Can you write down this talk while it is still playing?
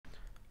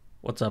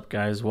What's up,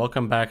 guys?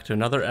 Welcome back to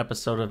another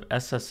episode of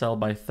SSL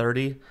by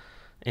 30.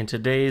 In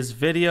today's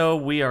video,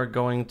 we are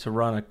going to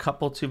run a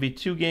couple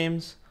 2v2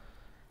 games,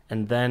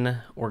 and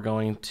then we're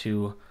going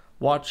to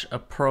watch a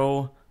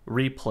pro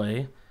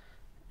replay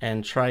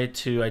and try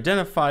to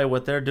identify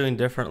what they're doing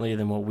differently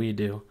than what we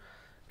do.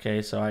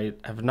 Okay, so I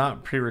have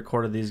not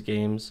pre-recorded these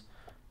games.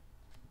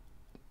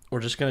 We're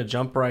just going to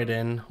jump right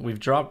in.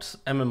 We've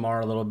dropped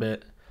MMR a little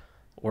bit.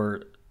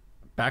 We're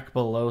back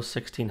below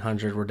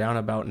 1600. We're down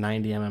about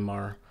 90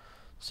 MMR.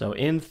 So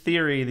in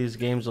theory, these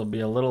games will be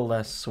a little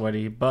less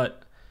sweaty,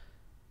 but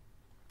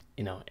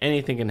you know,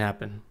 anything can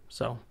happen.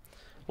 So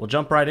we'll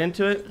jump right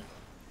into it,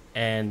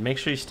 and make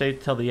sure you stay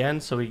till the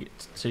end so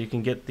you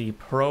can get the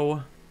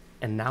pro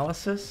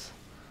analysis.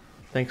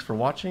 Thanks for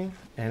watching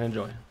and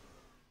enjoy.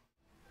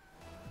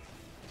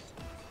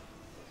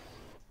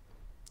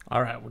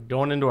 All right, we're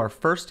going into our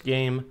first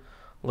game.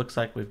 Looks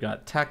like we've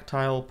got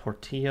Tactile,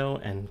 Portillo,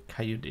 and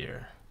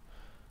Cayudere.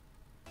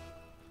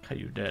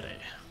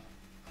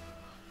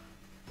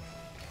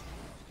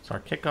 Our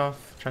kickoff,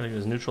 try to get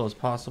as neutral as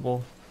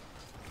possible.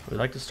 We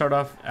like to start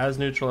off as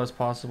neutral as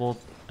possible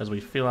as we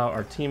feel out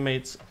our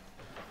teammates'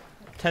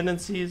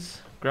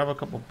 tendencies. Grab a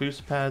couple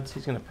boost pads.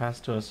 He's going to pass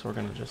to us, so we're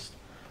going to just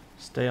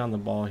stay on the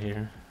ball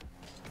here.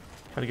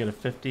 Try to get a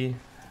 50.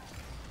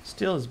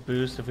 Steal his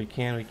boost if we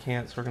can. We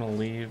can't, so we're going to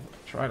leave.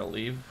 Try to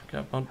leave.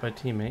 Got bumped by a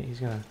teammate.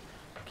 He's going to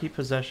keep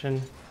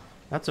possession.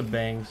 That's a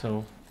bang,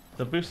 so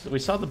the boost, we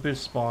saw the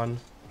boost spawn.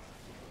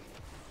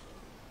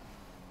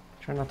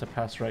 Try not to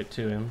pass right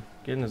to him.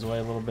 Get in his way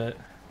a little bit.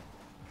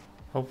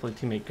 Hopefully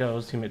teammate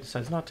goes. Teammate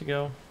decides not to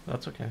go.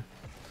 That's okay.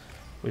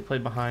 We play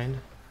behind.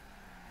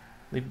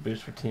 Leave a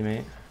boost for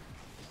teammate.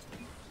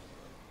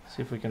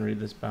 See if we can read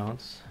this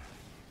bounce.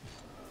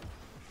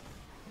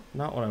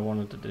 Not what I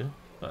wanted to do,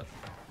 but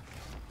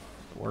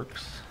it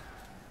works.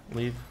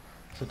 Leave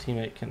so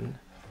teammate can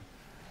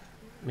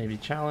maybe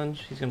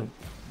challenge. He's going to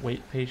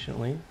wait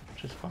patiently,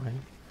 which is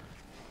fine.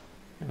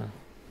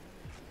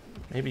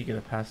 Maybe get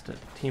a pass to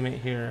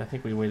teammate here. I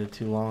think we waited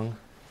too long.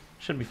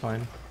 Should be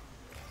fine.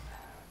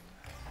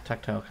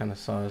 Tactile kind of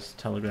saw us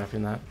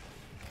telegraphing that.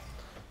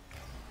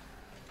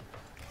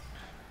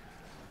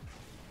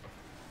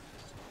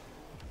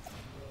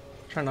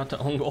 Try not to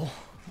own goal.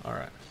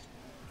 Alright.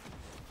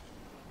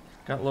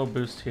 Got low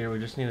boost here. We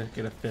just need to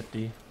get a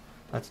 50.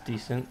 That's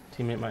decent.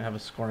 Teammate might have a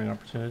scoring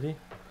opportunity.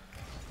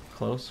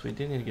 Close. We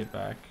do need to get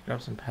back.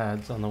 Grab some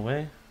pads on the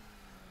way.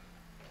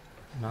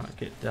 Not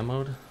get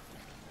demoed.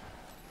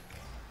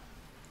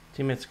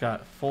 Teammate's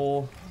got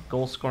full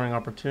goal scoring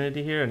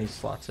opportunity here, and he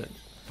slots it.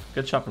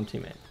 Good shot from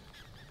teammate.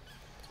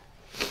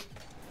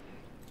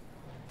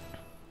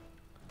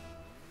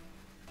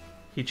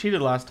 He cheated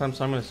last time,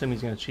 so I'm going to assume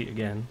he's going to cheat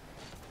again.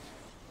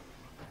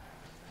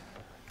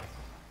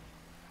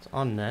 It's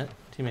on net.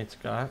 Teammate's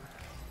got.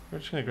 We're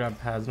just going to grab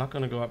pads. Not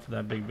going to go up for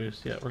that big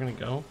boost yet. We're going to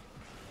go.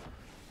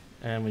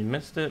 And we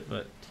missed it,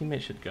 but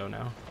teammate should go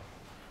now.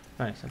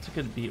 Nice. That's a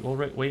good beat. We'll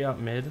wait out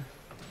mid.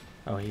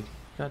 Oh, he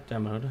got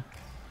demoed.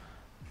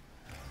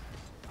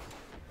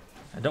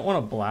 I don't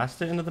want to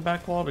blast it into the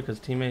back wall because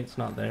teammate's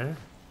not there,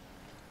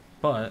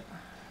 but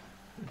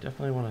we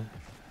definitely want to.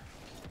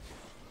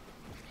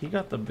 He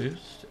got the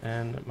boost,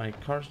 and my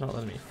car's not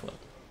letting me flip.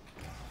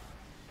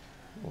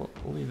 We'll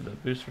leave the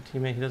boost for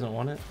teammate. He doesn't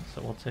want it,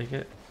 so we'll take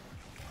it.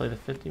 Play the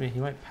 50. He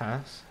might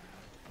pass.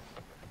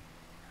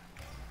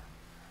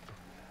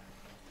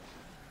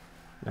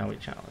 Now we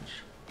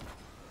challenge.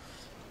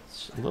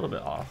 It's a little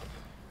bit off.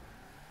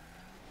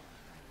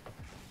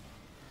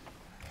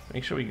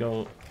 Make sure we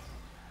go.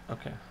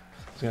 Okay,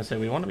 I was gonna say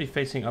we want to be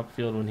facing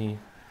upfield when he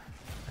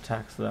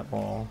attacks that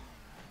ball.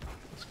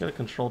 Let's get a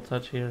control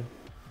touch here.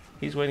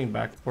 He's waiting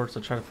backboard, so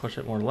try to push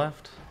it more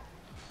left.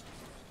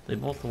 They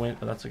both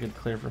went, but that's a good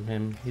clear from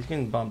him. He's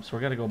getting bumped, so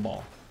we gotta go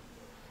ball.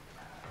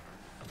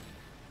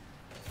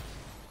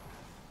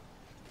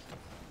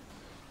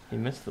 He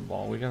missed the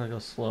ball. We gotta go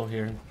slow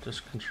here.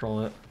 Just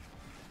control it.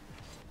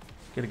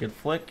 Get a good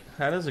flick.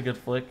 That is a good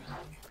flick,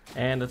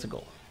 and it's a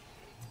goal.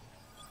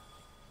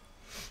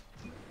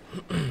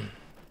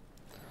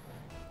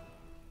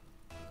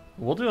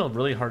 We'll do a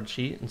really hard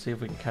cheat and see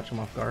if we can catch him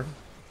off guard.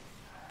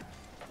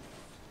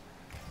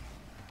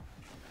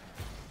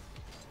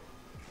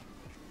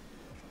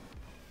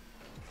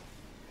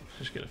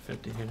 Just get a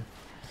 50 here.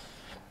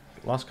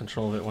 Lost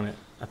control of it when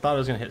I thought it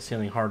was going to hit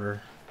ceiling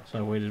harder, so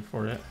I waited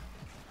for it.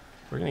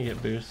 We're going to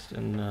get boost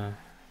and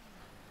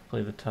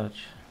play the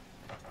touch.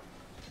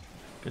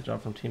 Good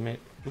job from teammate.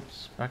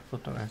 Oops,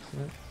 backflipped on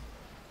accident.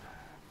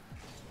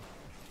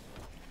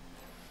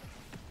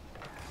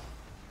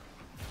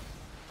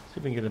 See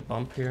if we can get a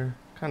bump here.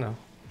 Kind of.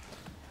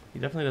 He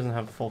definitely doesn't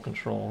have full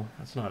control.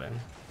 That's not in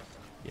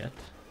yet.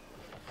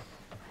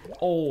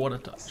 Oh, what a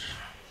touch.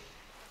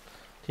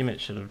 Teammate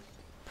should have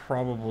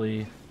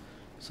probably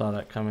saw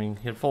that coming.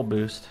 He had full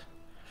boost.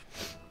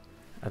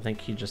 I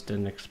think he just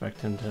didn't expect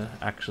him to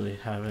actually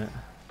have it.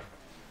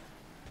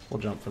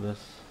 We'll jump for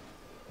this.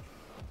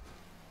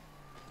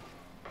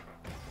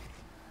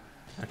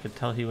 I could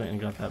tell he went and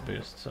got that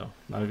boost, so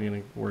not even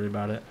going to worry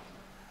about it.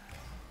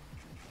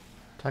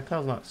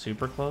 Tactile's not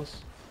super close.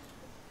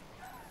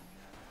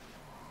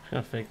 Just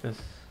gonna fake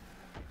this.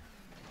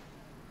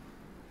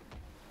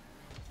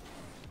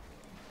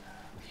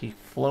 He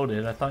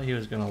floated. I thought he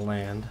was gonna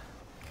land.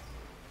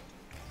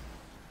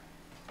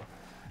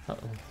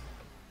 Uh-oh.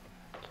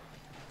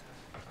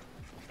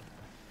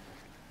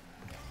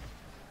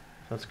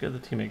 That's good the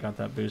teammate got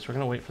that boost. We're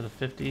gonna wait for the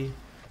 50.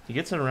 He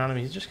gets it around him.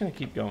 He's just gonna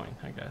keep going,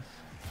 I guess.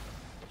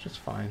 Just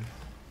fine.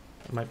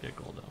 It might be a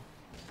goal though.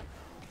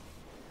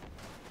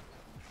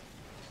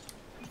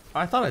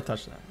 I thought I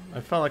touched that.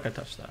 I felt like I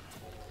touched that.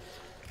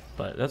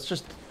 But that's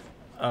just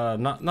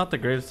not the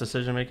greatest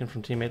decision making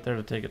from teammate there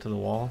to take it to the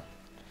wall.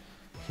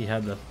 He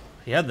had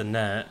the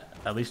net,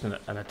 at least an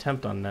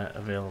attempt on net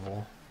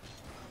available.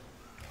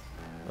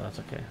 But that's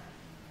okay.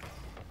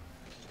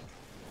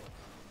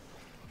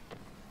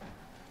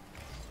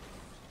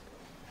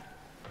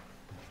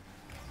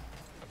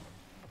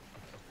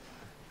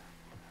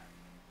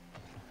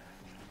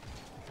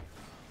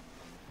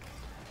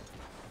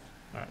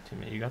 Alright,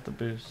 teammate, you got the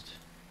boost.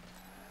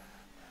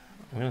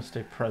 I'm gonna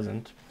stay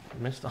present.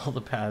 Missed all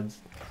the pads.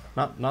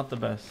 Not the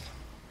best.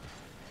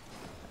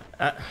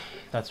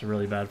 That's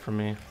really bad for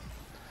me.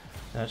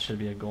 That should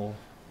be a goal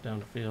down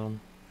the field.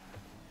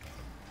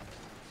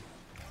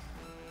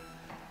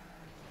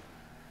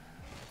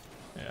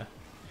 Yeah.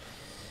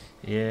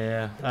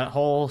 Yeah, that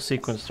whole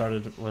sequence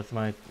started with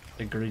my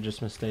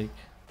egregious mistake.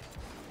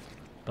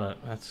 But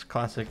that's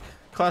classic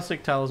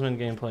Talisman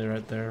gameplay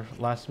right there.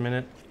 Last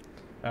minute,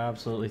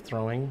 absolutely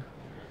throwing.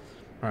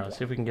 Alright, let's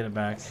see if we can get it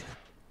back.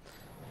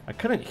 I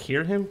couldn't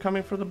hear him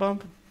coming for the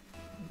bump,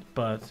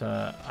 but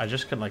I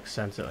just could like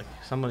sense it. Like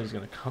somebody's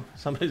gonna come,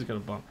 somebody's gonna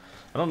bump.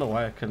 I don't know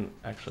why I couldn't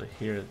actually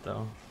hear it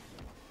though.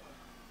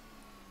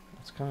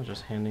 It's kind of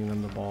just handing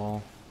them the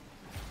ball.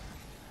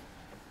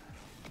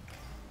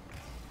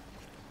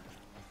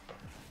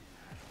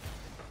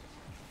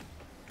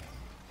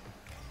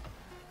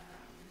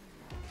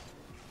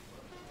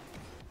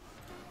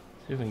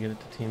 See if we can get it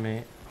to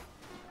teammate.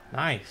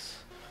 Nice.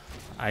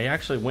 I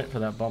actually went for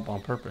that bump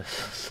on purpose.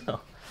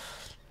 So.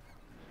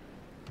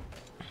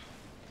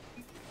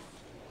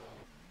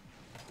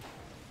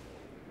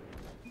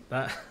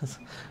 That's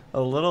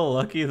a little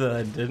lucky that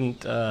I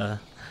didn't I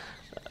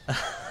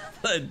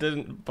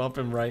didn't bump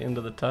him right into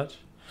the touch.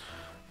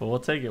 But we'll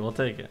take it, we'll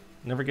take it.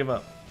 Never give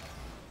up.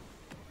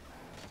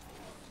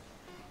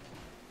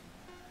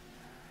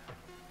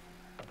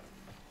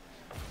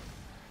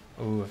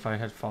 Ooh, if I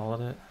had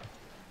followed it.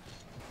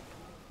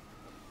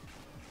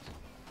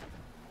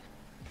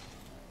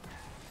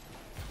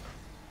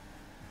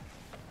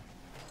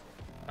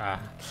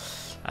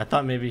 I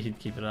thought maybe he'd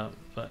keep it up,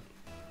 but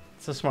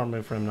it's a smart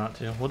move for him not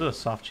to. We'll do a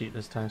soft cheat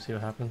this time, see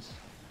what happens.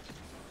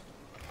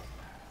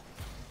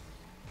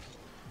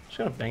 Just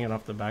gonna bang it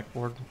off the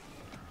backboard.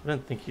 I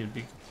didn't think he'd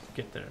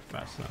get there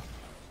fast enough.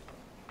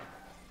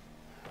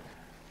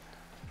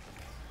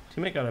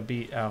 Teammate got a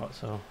beat out,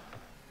 so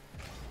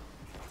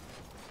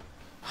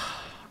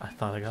I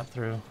thought I got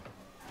through.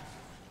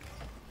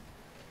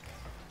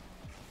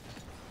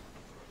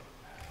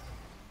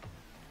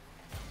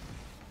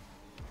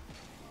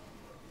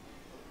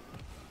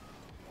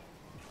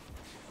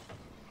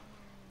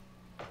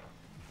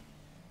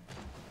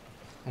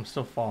 I'm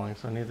still falling,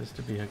 so I need this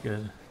to be a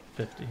good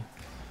 50.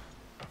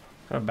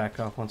 Gotta back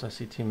off once I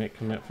see teammate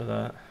commit for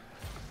that.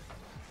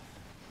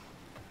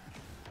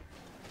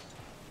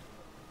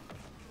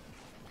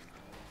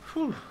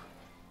 Whew.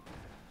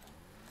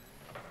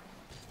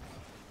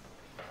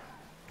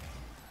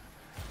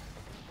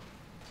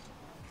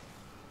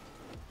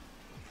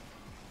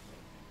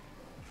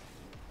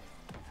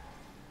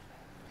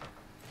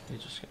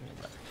 He's just getting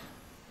it back.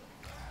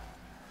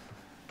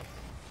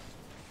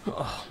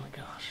 Oh my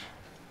gosh.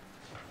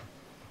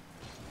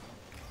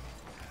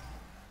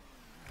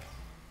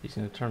 He's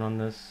gonna turn on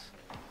this,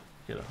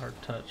 get a hard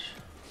touch.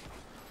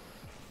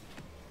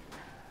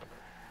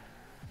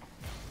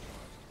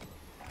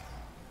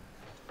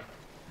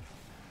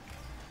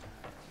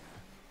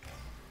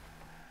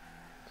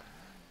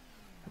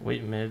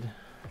 Wait mid.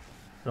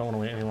 I don't want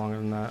to wait any longer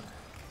than that.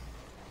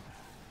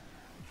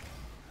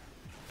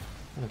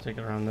 I'm gonna take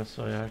it around this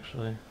way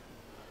actually.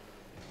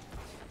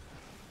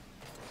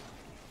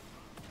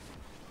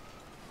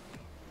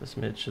 This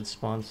mid should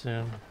spawn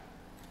soon.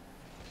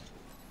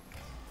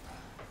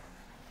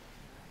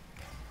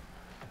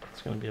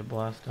 It's gonna be a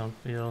blast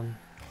downfield.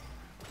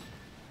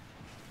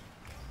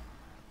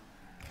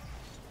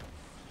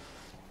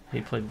 He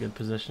played good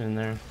position in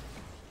there.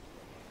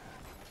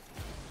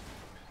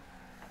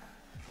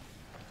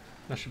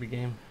 That should be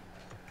game.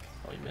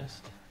 Oh, he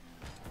missed.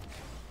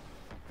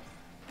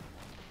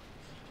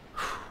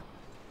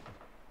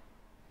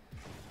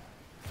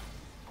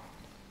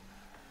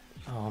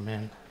 Oh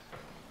man,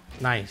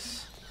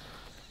 nice.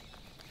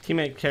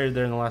 Teammate carried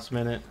there in the last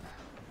minute,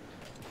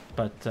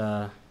 but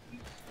I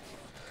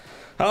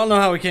don't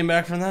know how we came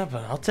back from that,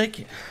 but I'll take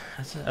it.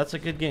 That's a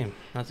good game.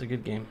 That's a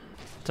good game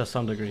to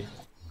some degree.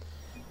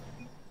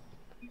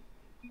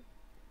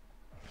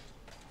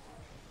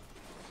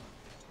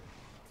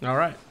 All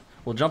right,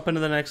 we'll jump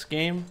into the next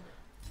game.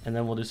 and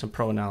then we'll do some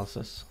pro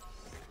analysis.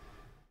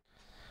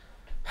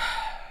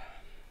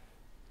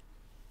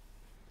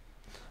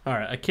 All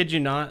right, I kid you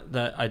not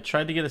that I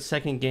tried to get a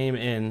second game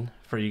in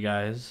for you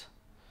guys,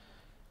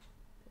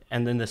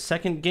 and then the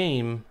second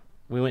game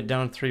we went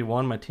down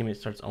 3-1. My teammate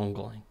starts own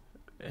goaling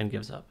and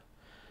gives up.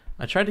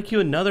 I tried to queue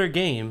another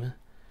game,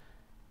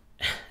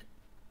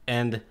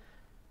 and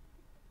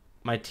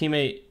my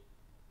teammate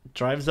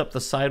drives up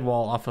the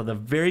sidewall off of the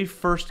very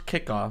first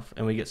kickoff,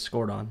 and we get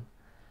scored on.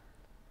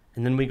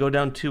 And then we go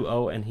down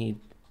 2-0, and he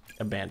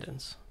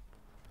abandons.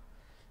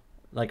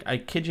 Like, I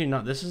kid you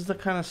not, this is the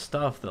kind of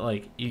stuff that,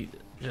 like, you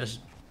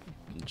just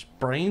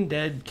brain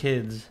dead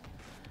kids.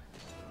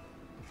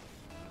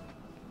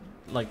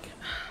 Like,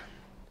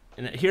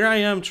 and here I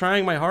am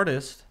trying my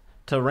hardest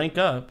to rank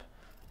up,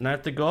 and I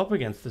have to go up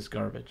against this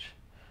garbage.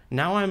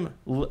 Now I'm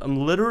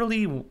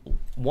literally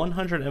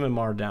 100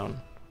 MMR down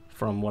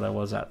from what I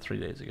was at 3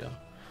 days ago.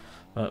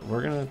 But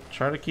we're gonna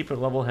try to keep it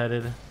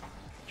level-headed,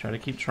 try to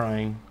keep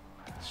trying.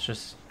 It's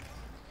just,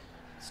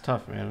 it's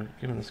tough, man. We're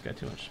giving this guy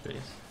too much space.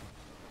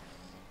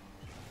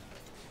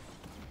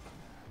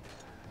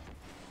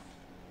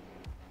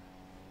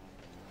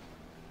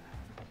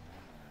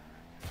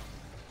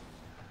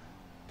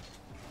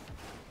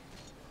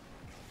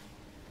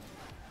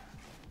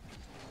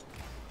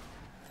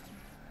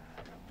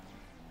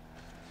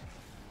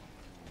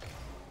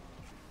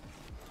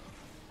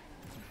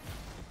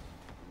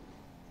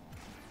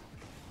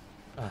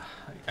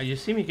 You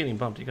see me getting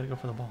bumped, you gotta go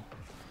for the ball.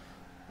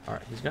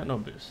 Alright, he's got no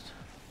boost.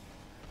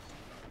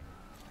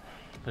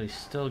 But he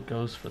still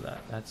goes for that.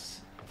 That's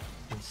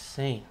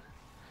insane.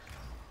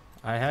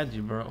 I had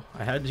you, bro.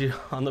 I had you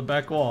on the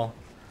back wall.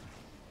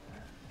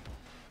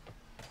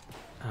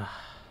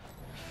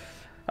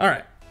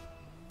 Alright.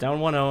 Down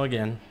 1-0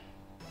 again.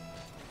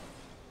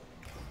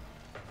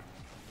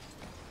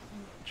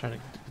 Trying to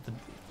get the...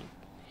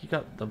 He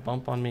got the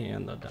bump on me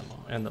and the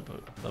demo and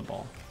the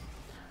ball.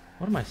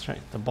 What am I trying?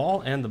 The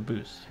ball and the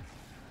boost.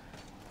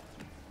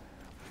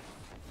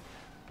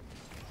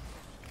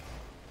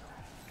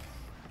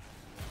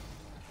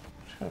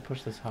 I'm trying to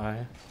push this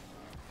high.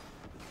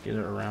 Get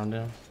it around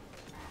him.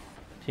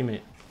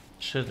 Teammate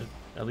should have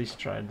at least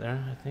tried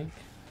there, I think.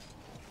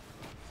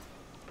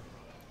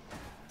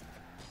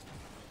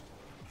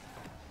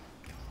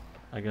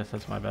 I guess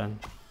that's my bad.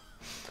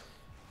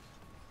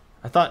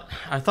 I thought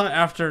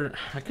after,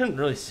 I couldn't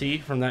really see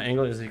from that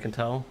angle, as you can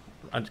tell.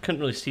 I couldn't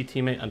really see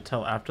teammate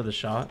until after the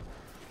shot.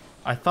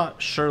 I thought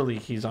surely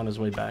he's on his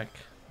way back,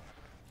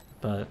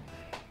 but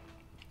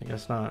I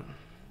guess not.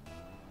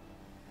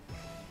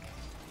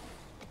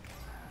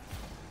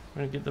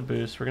 We're gonna get the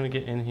boost. We're gonna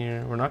get in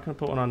here. We're not gonna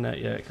put one on net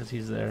yet because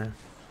he's there.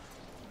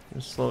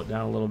 Just slow it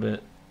down a little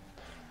bit.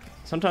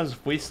 Sometimes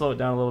if we slow it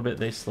down a little bit,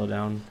 they slow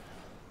down.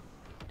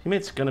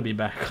 Teammate's gonna be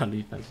back on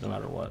defense no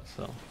matter what,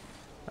 so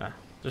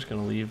just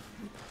gonna leave.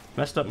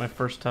 Messed up my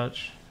first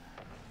touch.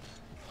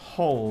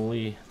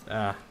 Holy,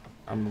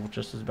 I'm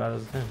just as bad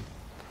as him.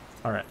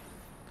 All right,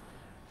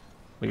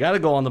 we got a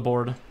goal on the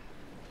board.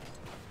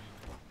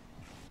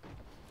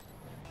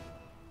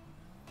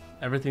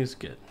 Everything's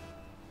good.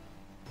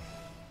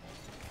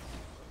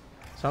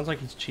 Sounds like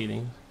he's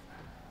cheating,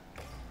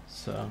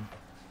 so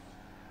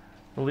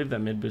we'll leave that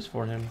mid boost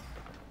for him.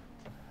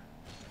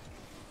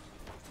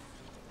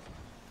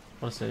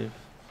 What a save.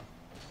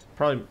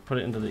 Probably put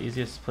it into the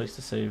easiest place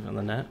to save in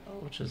the net,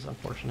 which is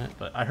unfortunate,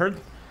 but I heard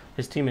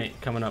his teammate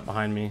coming up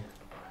behind me.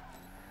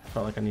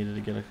 Felt like I needed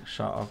to get a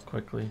shot off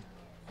quickly.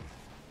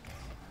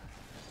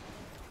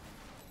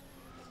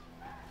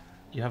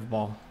 You have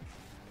ball.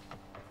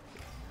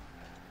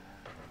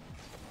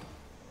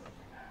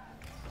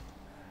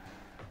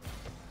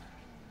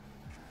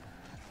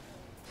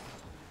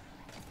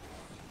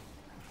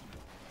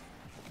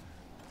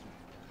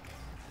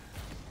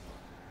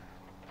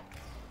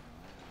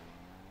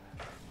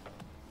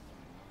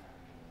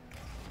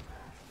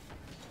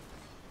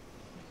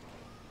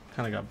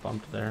 Kind of got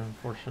bumped there,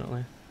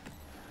 unfortunately.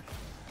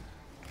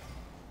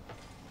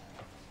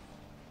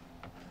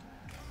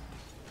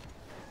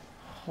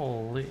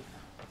 Holy.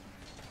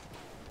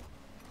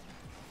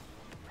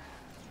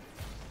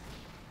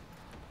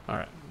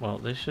 Alright, well,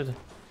 they should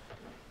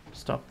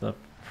stop the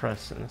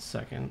press in a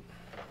second.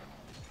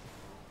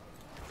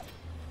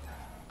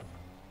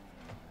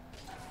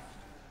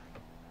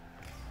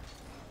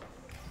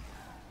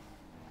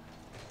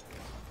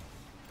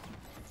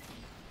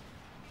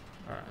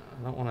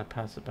 I don't want to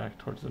pass it back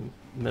towards the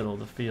middle of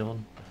the field.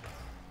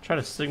 Try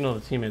to signal the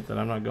teammate that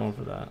I'm not going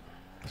for that.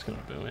 I'm just going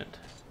to boom it.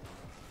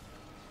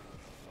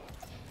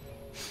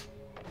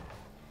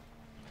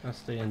 I'll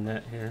stay in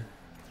net here.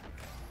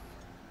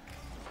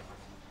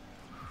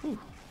 Whew.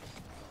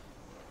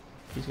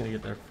 He's going to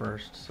get there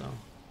first, so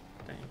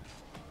dang.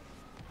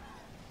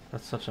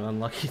 That's such an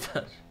unlucky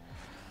touch.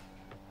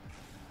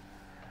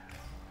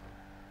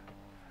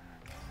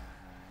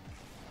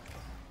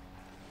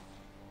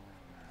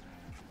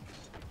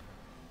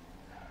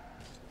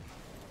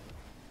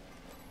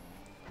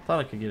 Thought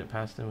I could get it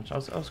past him, which I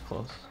was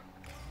close.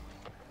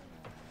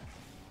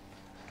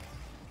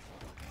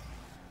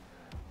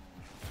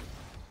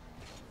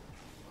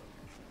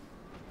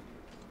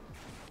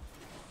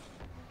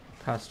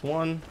 Past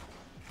one.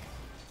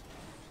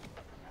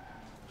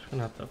 Just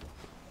gonna have to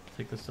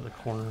take this to the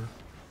corner.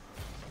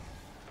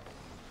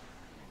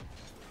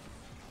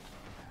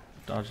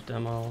 Dodge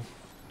demo.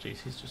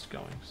 Jeez, he's just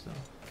going still.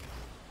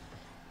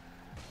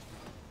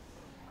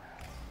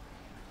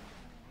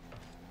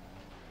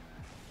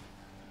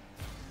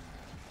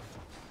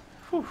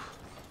 Whew.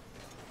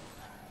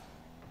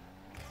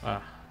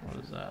 Ah,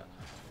 what is that?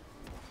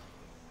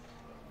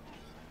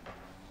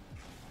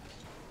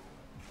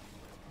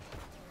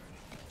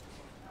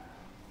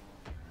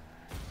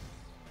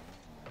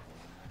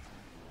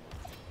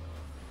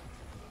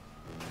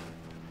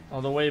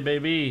 All the way,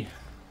 baby.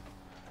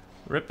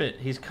 Rip it.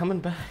 He's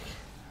coming back.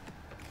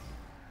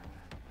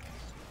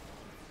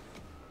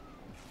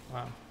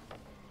 Wow.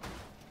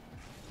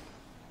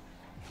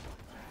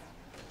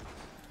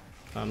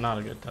 Oh, not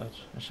a good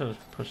touch. I should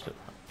have pushed it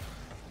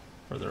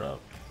further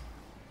up.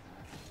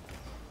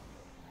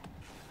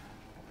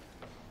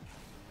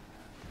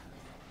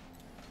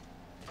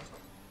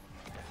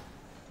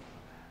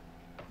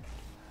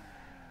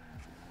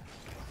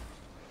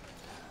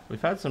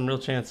 We've had some real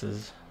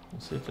chances. We'll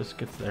see if this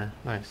gets there.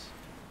 Nice.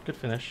 Good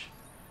finish.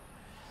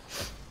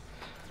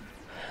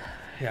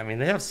 Yeah, I mean,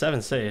 they have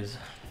 7 saves.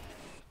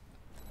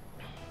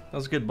 That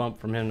was a good bump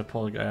from him to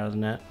pull the guy out of the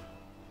net.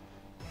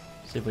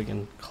 See if we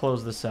can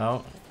close this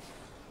out.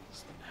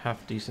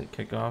 Half decent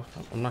kickoff.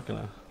 I'm not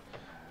gonna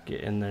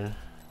get in there.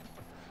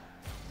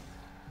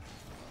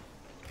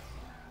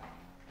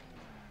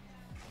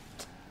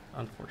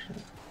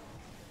 Unfortunate.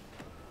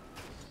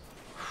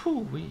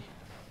 Whew-wee.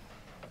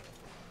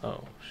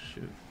 Oh,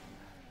 shoot.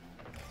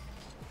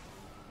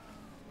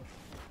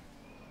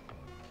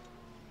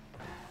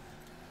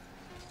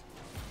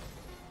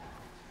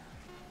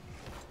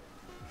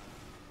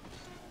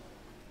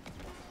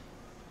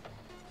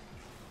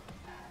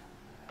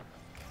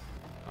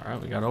 All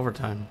right, we got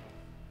overtime.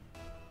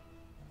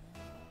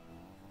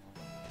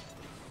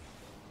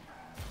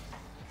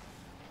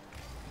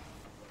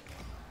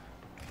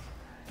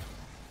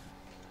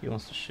 He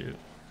wants to shoot.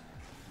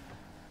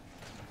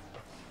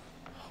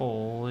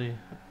 Holy.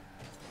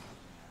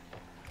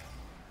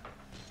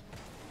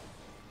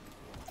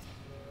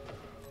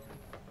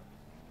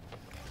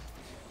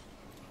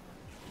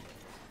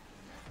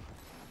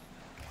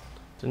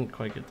 Didn't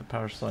quite get the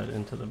power slide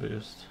into the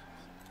boost.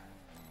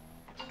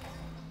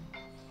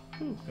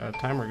 Ooh, got a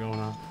timer going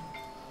on.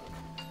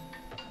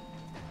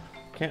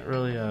 Can't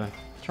really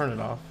turn it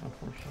off,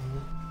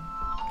 unfortunately.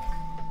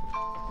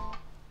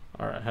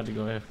 Alright, had to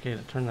go AFK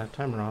to turn that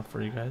timer off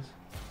for you guys.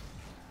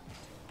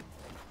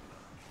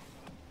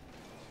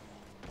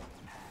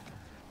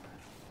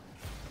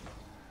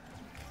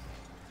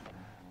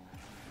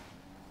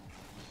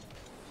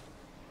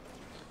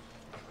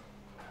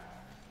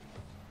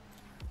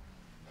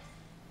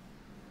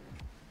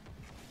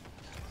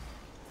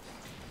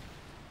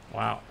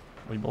 Wow,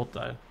 we both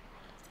died.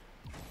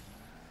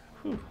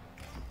 Whew.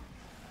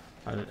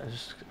 I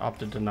just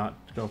opted to not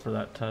go for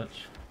that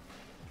touch.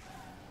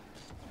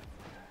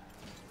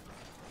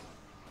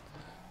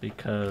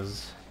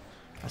 Because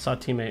I saw a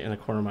teammate in the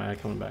corner of my eye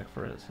coming back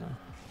for it, so.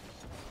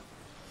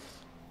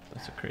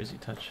 That's a crazy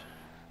touch.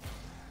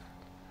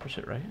 Push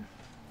it right.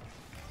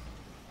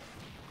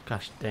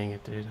 Gosh dang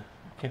it, dude.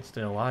 I can't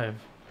stay alive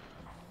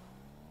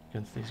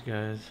against these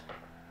guys.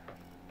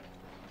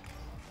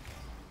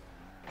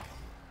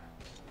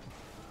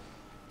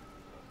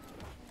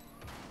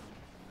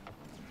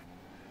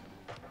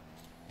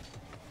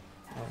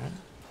 Alright.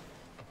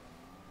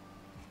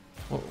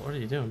 What are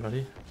you doing,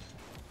 buddy?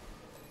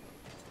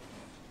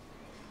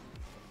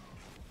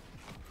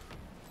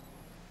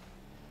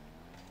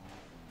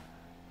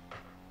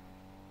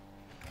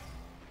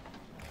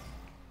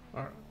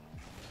 Alright.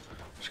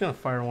 Just gonna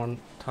fire one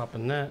top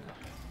of net.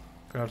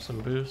 Grab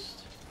some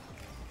boost.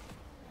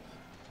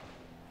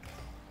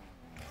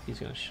 He's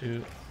gonna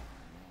shoot.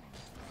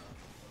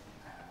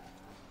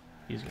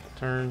 He's gonna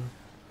turn.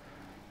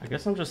 I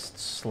guess I'm just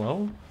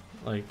slow.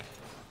 Like,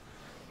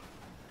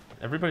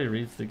 everybody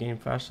reads the game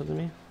faster than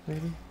me,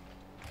 maybe?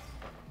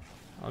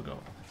 I'll go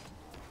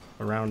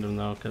around him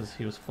though, because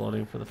he was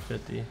floating for the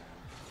 50.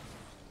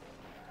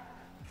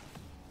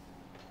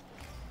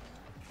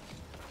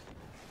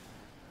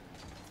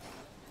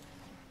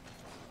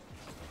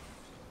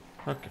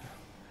 Okay.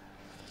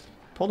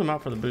 Pulled him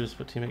out for the boost,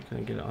 but teammate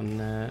couldn't get it on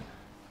net.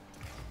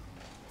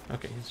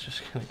 Okay, he's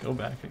just gonna go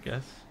back, I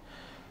guess.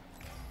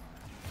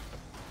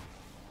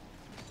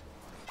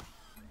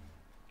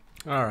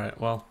 Alright,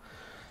 well.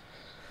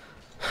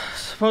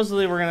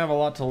 Supposedly we're gonna have a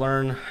lot to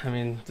learn. I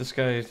mean, this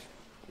guy,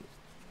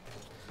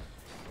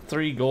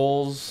 3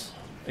 goals,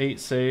 8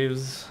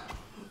 saves.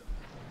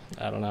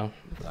 I don't know.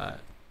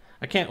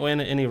 I can't win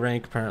at any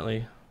rank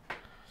apparently.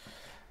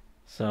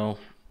 So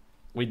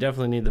we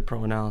definitely need the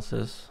pro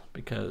analysis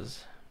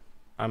because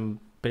I'm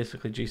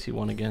basically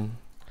GC1 again.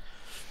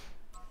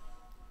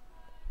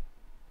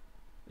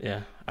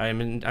 Yeah,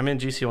 I'm in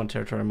GC1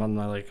 territory. I'm on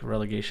my like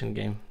relegation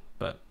game,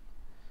 but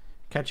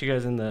catch you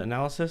guys in the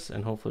analysis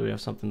and hopefully we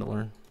have something to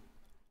learn.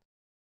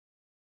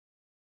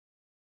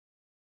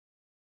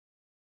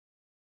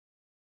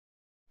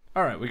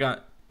 All right, we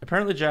got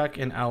apparently Jack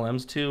and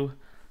Al-M's 2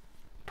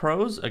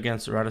 pros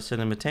against Radisson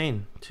and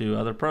Matane, 2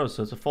 other pros.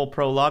 So it's a full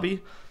pro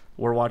lobby.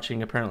 We're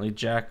watching apparently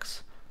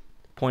Jack's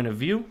point of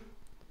view,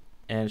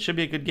 and it should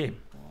be a good game.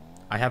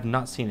 I have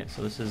not seen it,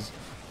 so this is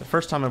the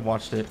first time I've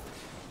watched it.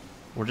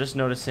 We're just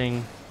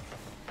noticing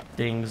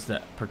things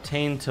that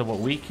pertain to what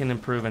we can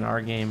improve in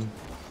our game.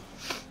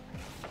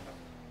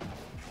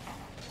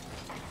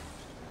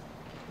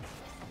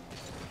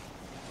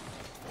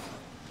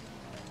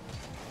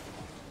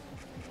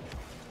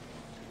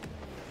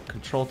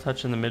 Control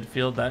touch in the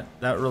midfield,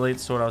 that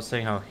relates to what I was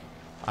saying, how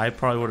I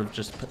probably would have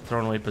just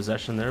thrown away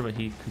possession there, but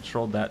he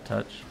controlled that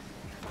touch.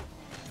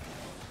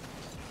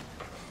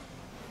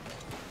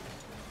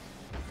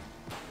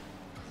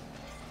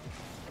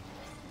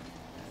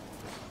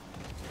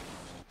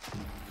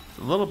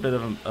 A little bit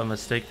of a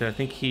mistake there. I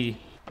think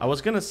I was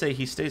gonna say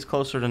he stays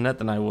closer to net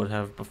than I would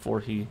have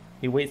before he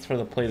waits for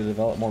the play to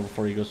develop more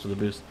before he goes for the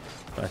boost,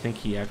 but I think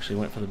he actually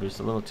went for the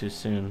boost a little too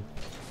soon,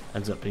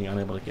 ends up being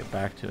unable to get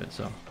back to it.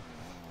 So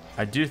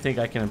I do think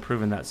I can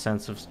improve in that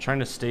sense of trying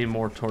to stay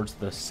more towards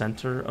the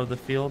center of the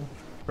field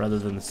rather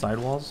than the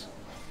sidewalls,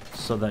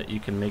 so that you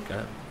can make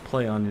a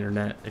play on your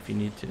net if you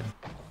need to.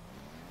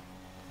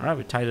 All right,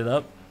 we tied it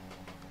up.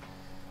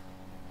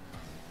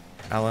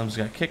 LM's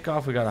got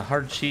kickoff. We got a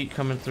hard cheat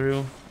coming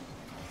through,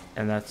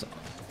 and that's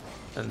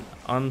an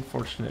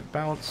unfortunate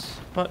bounce,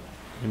 but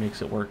he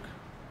makes it work.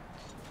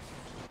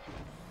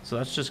 So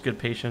that's just good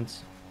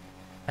patience.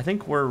 I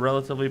think we're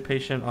relatively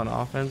patient on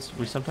offense.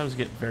 We sometimes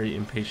get very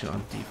impatient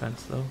on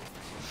defense, though.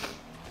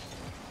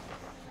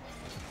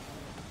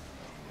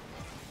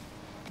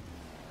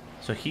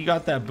 So he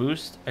got that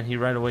boost, and he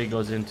right away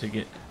goes in to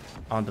get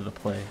onto the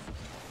play.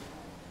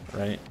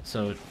 Right?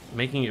 So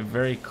making it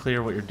very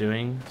clear what you're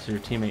doing so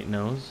your teammate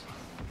knows.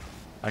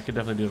 I could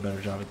definitely do a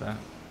better job at that.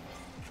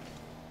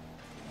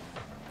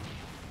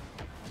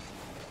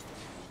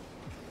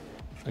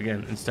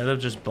 Again, instead of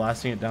just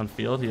blasting it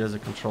downfield, he does a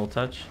control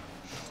touch.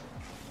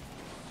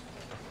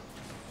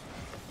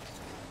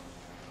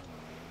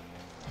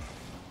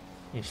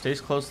 He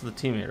stays close to the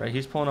teammate, right?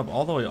 He's pulling up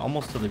all the way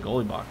almost to the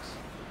goalie box.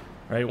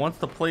 Right? Once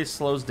the play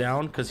slows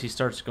down because he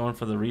starts going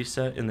for the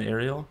reset in the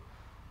aerial,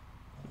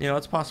 you know,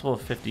 it's possible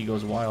if 50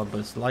 goes wild, but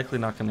it's likely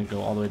not going to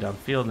go all the way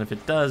downfield. And if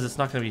it does, it's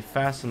not going to be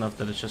fast enough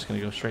that it's just going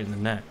to go straight in the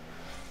net.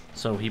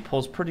 So he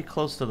pulls pretty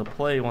close to the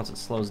play once it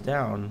slows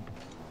down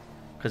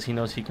because he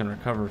knows he can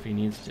recover if he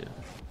needs to.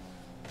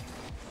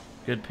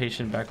 Good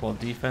patient back wall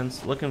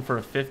defense. Looking for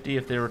a 50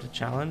 if they were to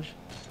challenge.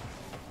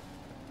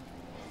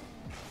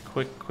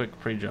 Quick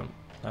pre-jump.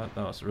 That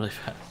was really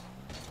fast.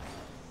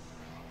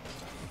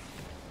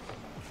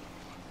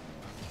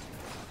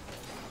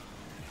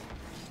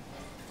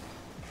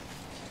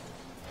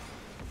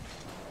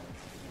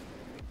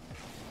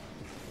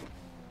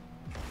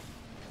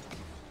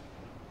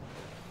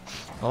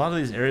 A lot of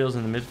these aerials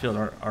in the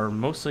midfield are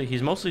mostly,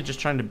 he's mostly just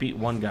trying to beat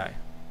one guy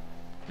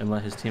and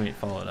let his teammate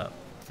follow it up.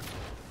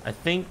 I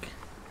think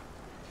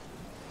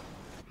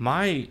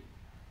my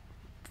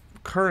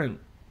current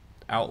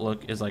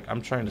outlook is like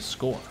I'm trying to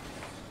score,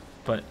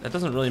 but that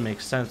doesn't really make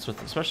sense with,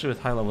 especially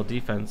with high level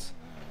defense.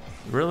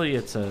 Really,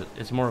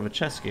 it's more of a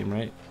chess game,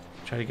 right?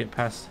 Try to get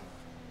past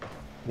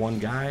one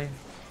guy,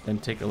 then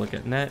take a look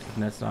at net. If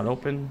net's not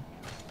open,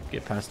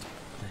 get past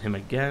him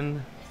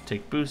again,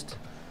 take boost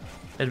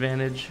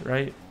advantage,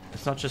 right?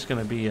 It's not just going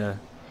to be a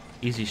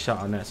easy shot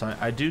on net. So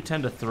I do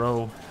tend to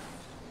throw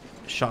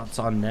shots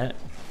on net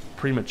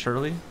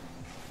prematurely,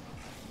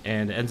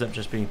 and it ends up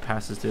just being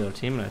passes to the other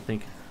team. And I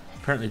think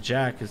apparently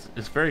Jack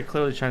is very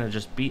clearly trying to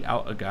just beat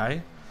out a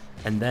guy,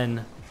 and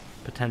then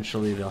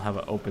potentially they'll have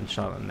an open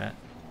shot on net.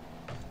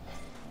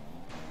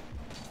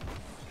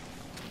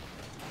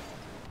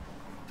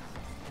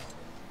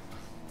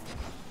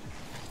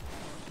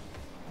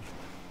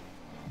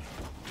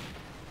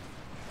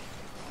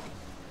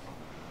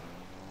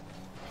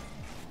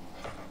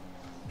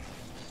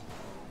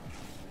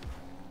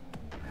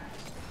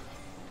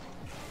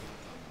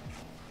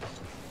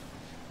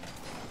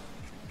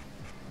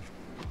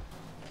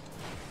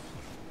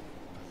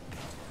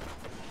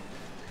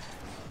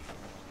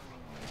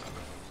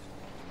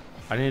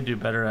 I need to do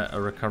better at a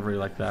recovery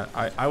like that.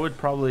 I would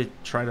probably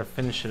try to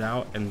finish it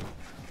out and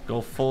go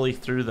fully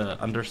through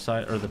the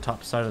underside or the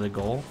top side of the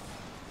goal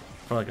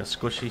for like a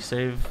squishy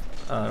save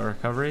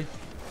recovery.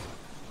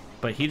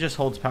 But he just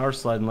holds power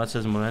slide and lets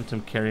his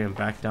momentum carry him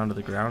back down to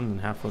the ground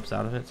and half flips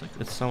out of it.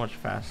 It's so much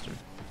faster.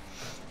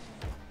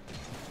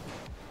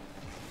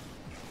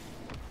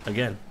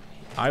 Again,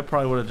 I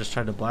probably would have just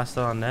tried to blast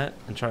it on net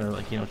and try to,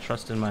 like, you know,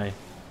 trust in my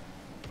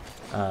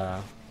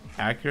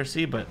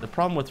accuracy. But the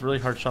problem with really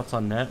hard shots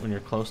on net when you're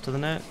close to the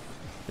net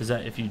is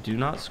that if you do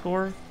not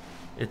score,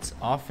 it's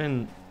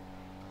often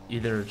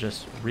either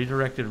just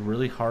redirected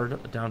really hard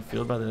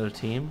downfield by the other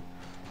team,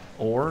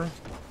 or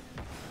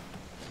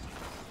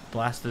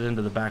blasted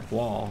into the back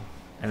wall,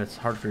 and it's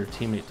hard for your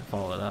teammate to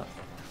follow it up.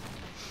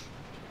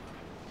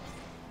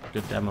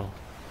 Good demo.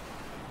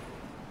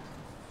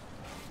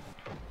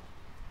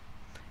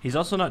 He's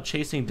also not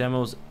chasing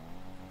demos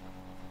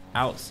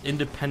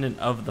independent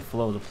of the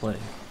flow of the play.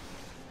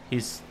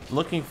 He's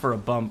looking for a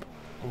bump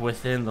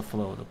within the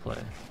flow of the play.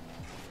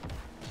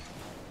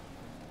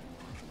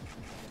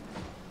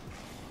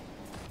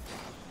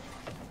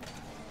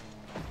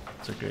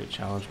 It's a great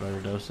challenge by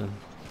Radosin.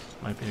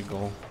 Might be a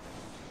goal.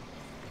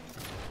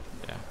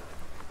 Yeah.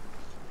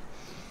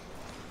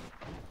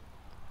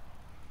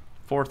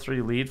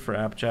 4-3 lead for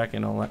Appjack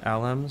and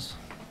Alems,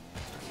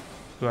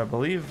 who I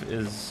believe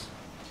is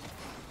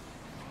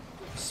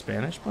a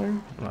Spanish player?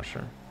 I'm not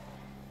sure.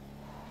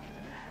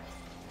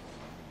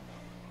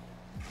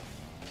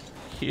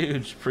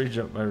 Huge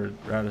pre-jump by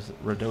Radosin.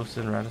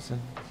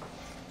 I'm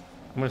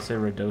gonna say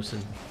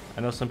Radosin. I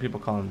know some people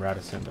call him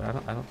Radisson, but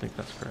I don't think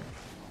that's correct.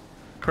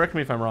 Correct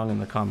me if I'm wrong in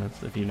the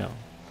comments if you know.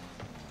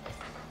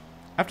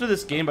 After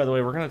this game, by the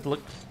way, we're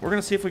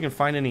gonna see if we can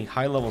find any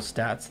high-level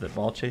stats that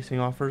ball chasing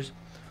offers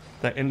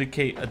that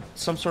indicate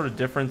some sort of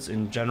difference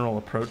in general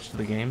approach to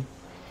the game.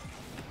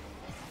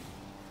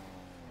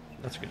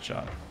 That's a good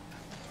shot.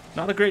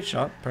 Not a great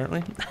shot,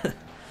 apparently.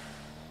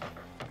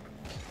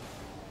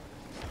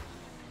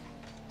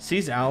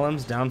 Sees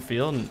Alems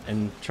downfield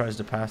and tries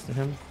to pass to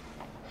him.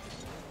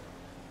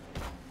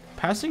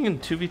 Passing in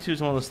 2v2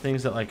 is one of those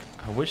things that, like,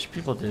 I wish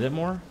people did it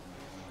more,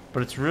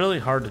 but it's really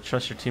hard to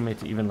trust your teammate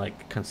to even,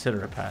 like,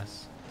 consider a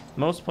pass.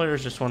 Most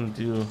players just want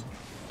to do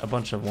a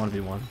bunch of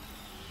 1v1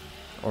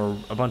 or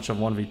a bunch of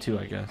 1v2,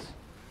 I guess,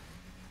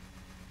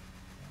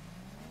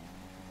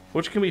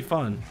 which can be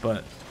fun,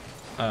 but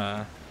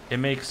it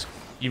makes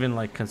even,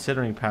 like,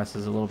 considering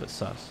passes a little bit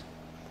sus.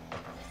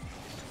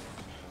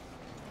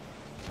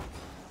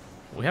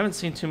 We haven't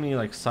seen too many,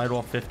 like,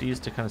 sidewall 50s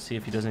to kind of see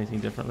if he does anything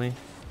differently.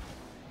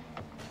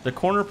 The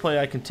corner play,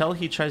 I can tell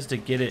he tries to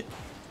get it,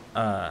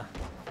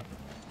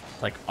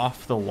 like,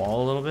 off the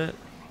wall a little bit.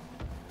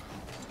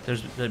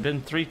 There's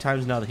been 3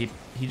 times now that he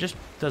just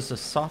does a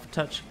soft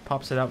touch,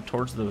 pops it out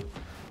towards the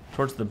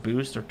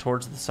boost or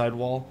towards the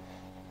sidewall,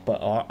 but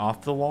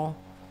off the wall,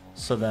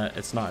 so that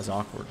it's not as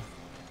awkward.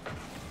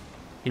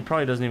 He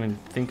probably doesn't even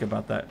think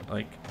about that,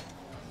 like,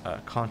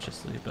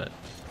 consciously, but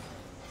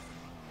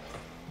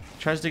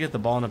tries to get the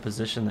ball in a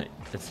position that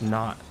it's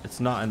not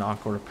an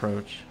awkward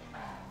approach.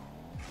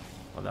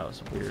 Oh, that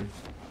was weird.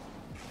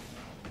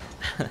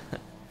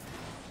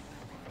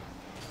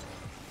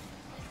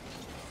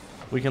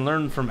 We can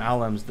learn from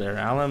Alems there.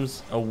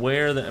 Alems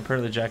aware that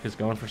apparently Jack is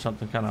going for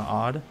something kind of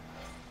odd,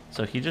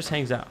 so he just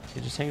hangs out.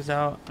 He just hangs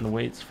out and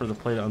waits for the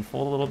play to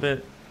unfold a little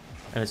bit,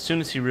 and as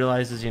soon as he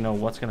realizes, you know,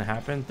 what's going to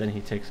happen, then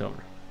he takes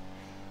over.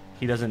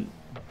 He doesn't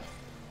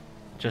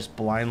just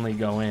blindly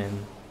go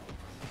in.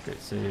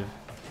 Great save.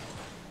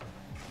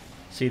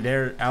 See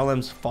there,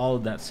 Alems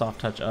followed that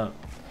soft touch up,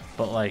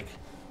 but, like,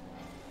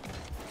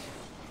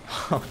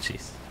 oh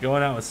jeez,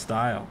 going out with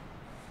style.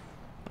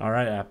 All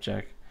right,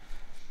 Appjack.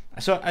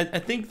 So I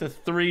think the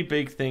 3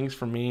 big things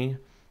for me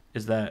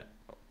is that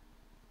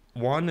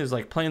one is,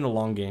 like, playing the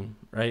long game,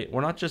 right?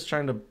 We're not just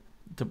trying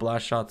to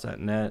blast shots at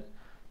net,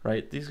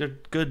 right? These are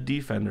good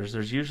defenders.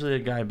 There's usually a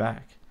guy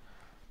back.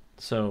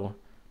 So,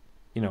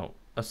 you know,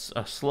 a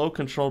slow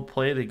controlled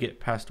play to get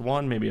past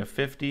 1, maybe a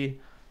 50,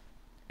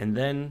 and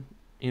then,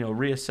 you know,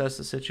 reassess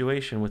the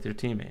situation with your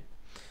teammate.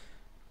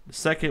 The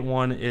second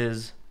one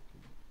is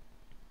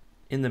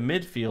in the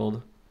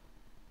midfield,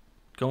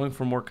 going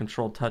for more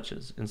controlled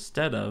touches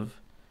instead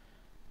of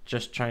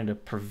just trying to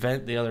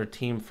prevent the other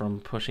team from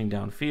pushing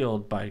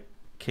downfield by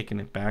kicking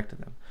it back to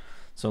them.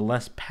 So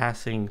less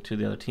passing to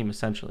the other team,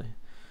 essentially.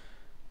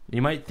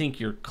 You might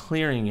think you're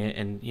clearing it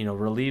and, you know,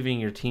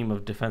 relieving your team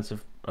of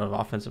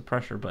offensive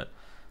pressure, but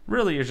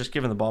really you're just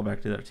giving the ball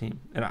back to the other team.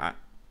 And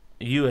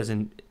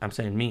I'm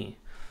saying me,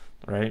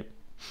 right?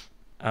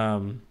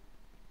 And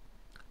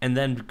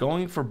then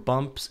going for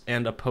bumps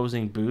and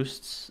opposing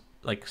boosts,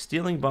 like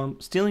stealing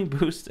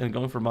boosts and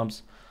going for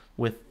bumps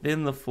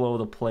within the flow of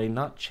the play,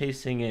 not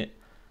chasing it,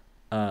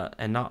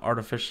 and not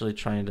artificially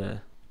trying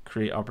to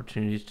create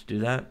opportunities to do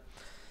that.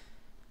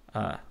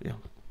 You know,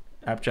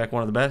 Appjack,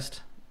 one of the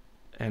best,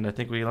 and I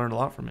think we learned a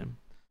lot from him.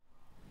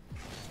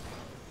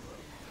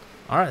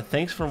 All right,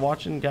 thanks for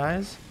watching,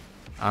 guys.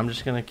 I'm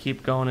just gonna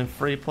keep going in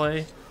free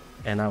play,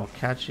 and I will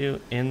catch you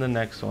in the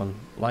next one.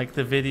 Like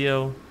the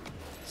video,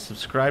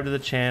 subscribe to the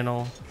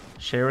channel,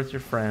 share with your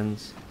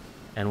friends,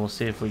 and we'll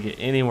see if we get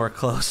anywhere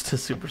close to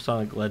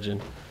Supersonic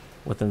Legend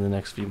within the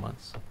next few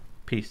months.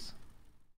 Peace.